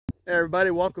Hey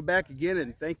everybody, welcome back again,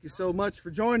 and thank you so much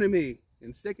for joining me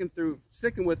and sticking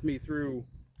with me through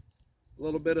a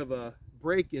little bit of a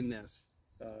break in this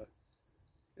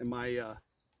in my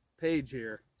page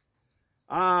here.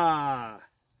 Do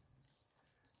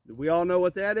we all know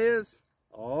what that is?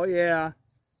 Oh yeah,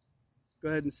 go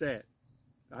ahead and say it.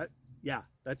 Yeah,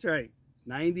 that's right.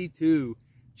 92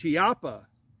 Chiappa,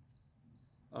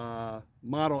 model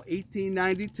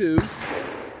 1892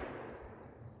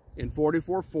 in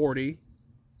 4440,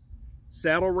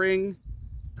 saddle ring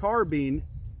carbine,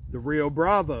 the Rio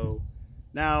Bravo.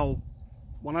 Now,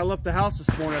 when I left the house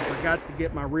this morning, I forgot to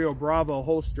get my Rio Bravo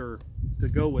holster to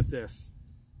go with this.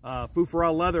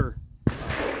 Fufara Leather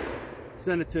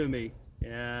sent it to me,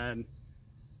 and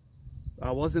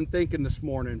I wasn't thinking this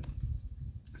morning.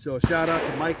 So shout out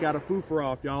to Mike out of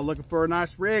Fufara. If y'all looking for a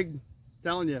nice rig, I'm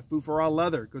telling you, Fufara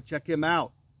Leather, go check him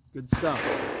out. Good stuff.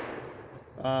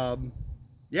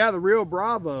 Yeah, the Rio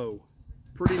Bravo,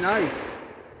 pretty nice.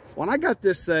 When I got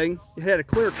this thing, it had a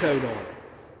clear coat on it.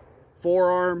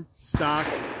 Forearm, stock.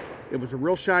 It was a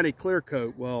real shiny clear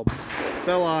coat. Well, a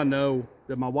fella I know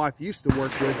that my wife used to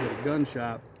work with at a gun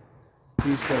shop,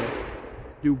 he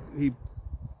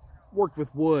worked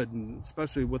with wood, and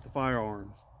especially with the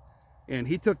firearms. And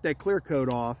he took that clear coat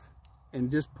off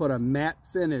and just put a matte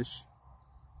finish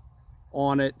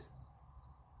on it.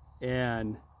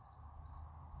 And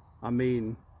I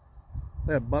mean,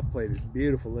 that butt plate is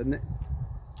beautiful, isn't it?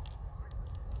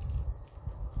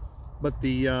 But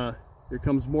here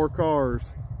comes more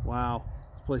cars. Wow,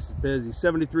 this place is busy.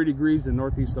 73 degrees in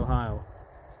Northeast Ohio.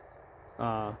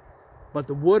 But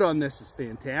the wood on this is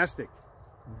fantastic.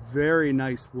 Very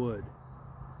nice wood.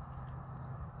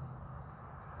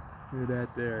 Look at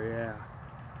that there,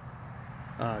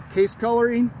 yeah. Case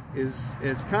coloring is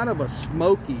kind of a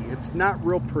smoky. It's not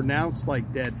real pronounced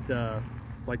like that,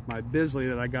 like my Bisley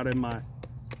that I got in my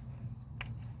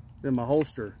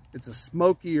holster. It's a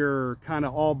smokier, kind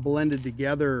of all blended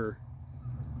together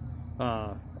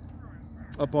up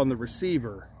on the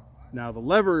receiver. Now the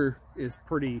lever is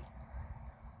pretty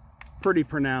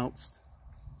pronounced.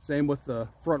 Same with the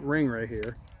front ring right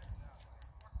here.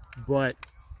 But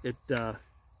it a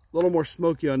little more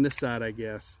smoky on this side, I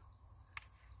guess.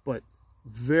 But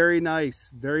very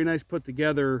nice put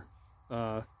together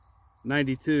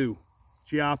 92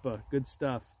 Chiappa, good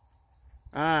stuff.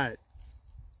 All right,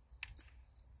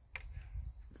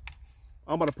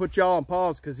 I'm gonna put y'all on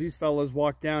pause because these fellas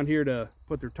walked down here to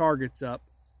put their targets up,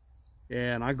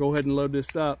 and I go ahead and load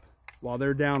this up while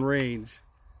they're down range.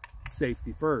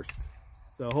 Safety first.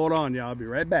 So hold on, y'all. I'll be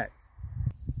right back.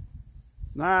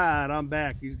 All right, I'm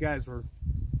back. These guys were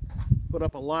put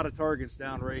up a lot of targets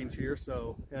down range here,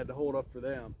 so had to hold up for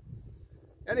them.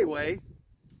 Anyway,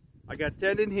 I got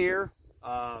 10 in here,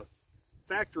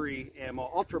 factory ammo,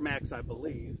 Ultramax, I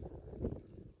believe,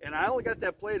 and I only got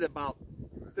that plate about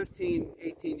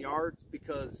 15-18 yards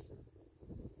because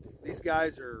these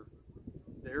guys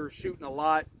they're shooting a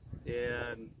lot,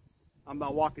 and I'm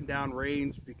not walking down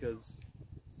range because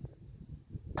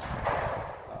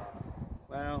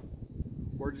well,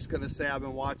 we're just gonna say I've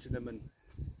been watching them, and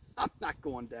I'm not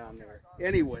going down there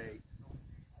anyway.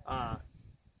 All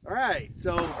right,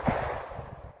 so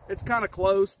it's kind of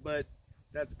close, but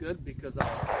that's good because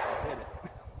I'll hit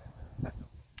it.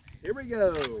 Here we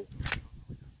go.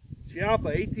 Chiappa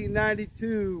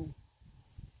 1892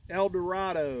 El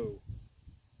Dorado,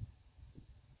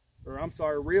 or I'm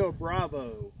sorry, Rio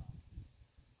Bravo.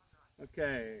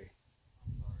 Okay.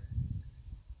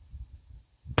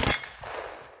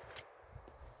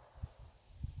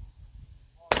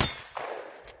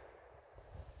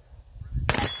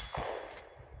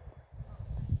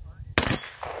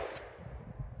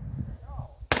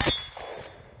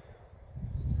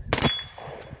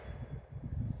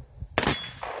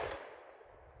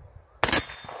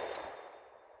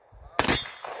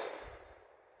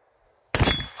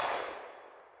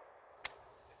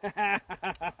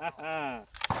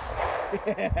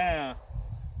 Yeah,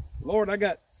 Lord, I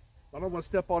don't want to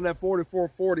step on that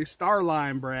 4440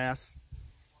 Starline brass,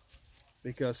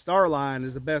 because Starline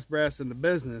is the best brass in the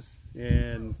business,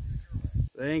 and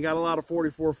they ain't got a lot of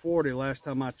 4440 last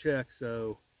time I checked.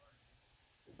 So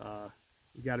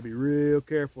you got to be real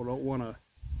careful. Don't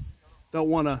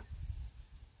want to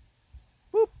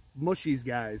mush these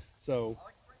guys. So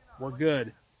we're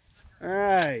good. All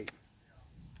right.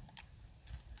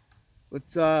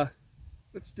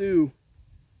 Let's do,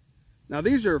 now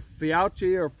these are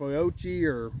Fiauci or Fiocchi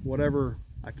or whatever,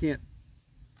 I can't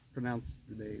pronounce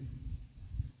the name.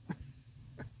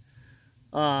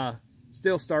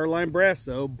 Still Starline brass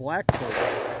though, black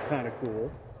plates, kind of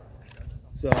cool.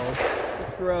 So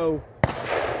let's throw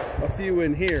a few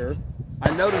in here.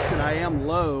 I noticed that I am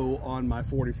low on my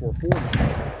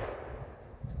 4440.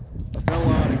 A fella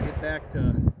ought to get back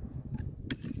to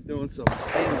doing some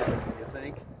handling, do you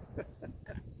think?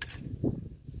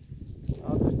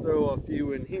 I'll just throw a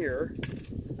few in here.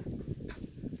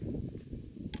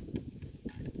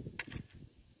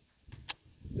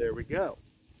 There we go.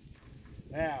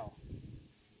 Now,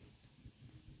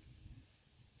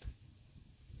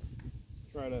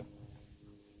 try to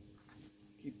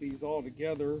keep these all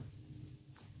together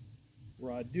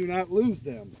where I do not lose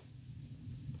them.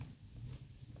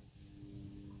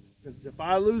 Because if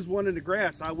I lose one in the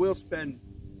grass, I will spend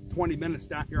 20 minutes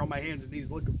down here on my hands and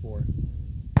knees looking for it.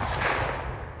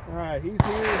 All right, he's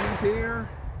here, he's here.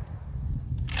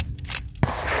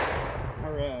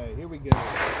 All right, here we go.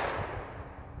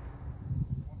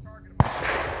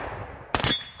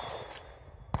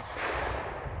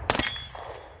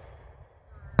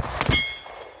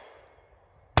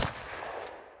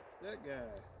 That guy.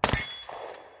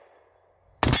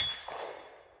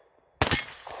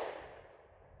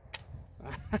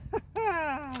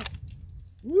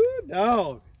 Woo,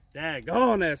 dog.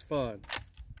 Daggone, that's fun.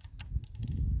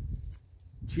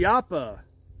 Chiapa,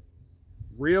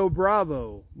 Rio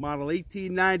Bravo, model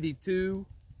 1892,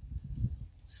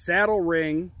 saddle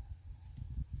ring,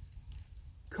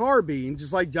 carbine,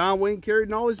 just like John Wayne carried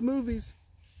in all his movies.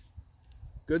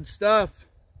 Good stuff.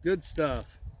 Good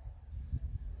stuff.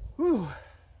 Whew.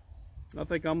 I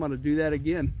think I'm going to do that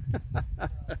again.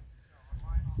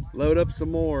 Load up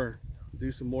some more.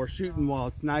 Do some more shooting while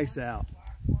it's nice out.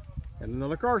 And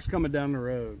another car's coming down the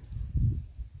road.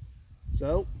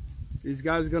 So, these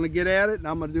guys are going to get at it, and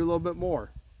I'm going to do a little bit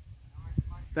more.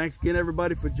 Thanks again,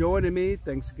 everybody, for joining me.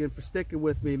 Thanks again for sticking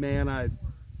with me, man. I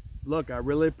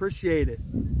really appreciate it.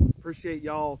 Appreciate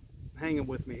y'all hanging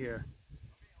with me here.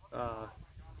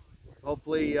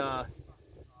 Hopefully,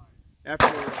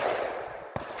 after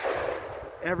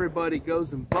everybody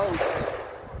goes and votes,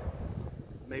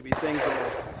 maybe things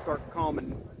will start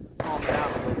calming out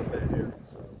a little bit here.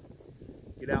 So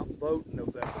get out and vote in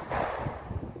November.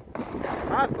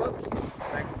 All right, folks.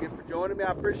 Thanks again for joining me.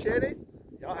 I appreciate it.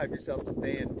 Y'all have yourselves a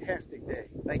fantastic day.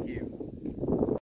 Thank you.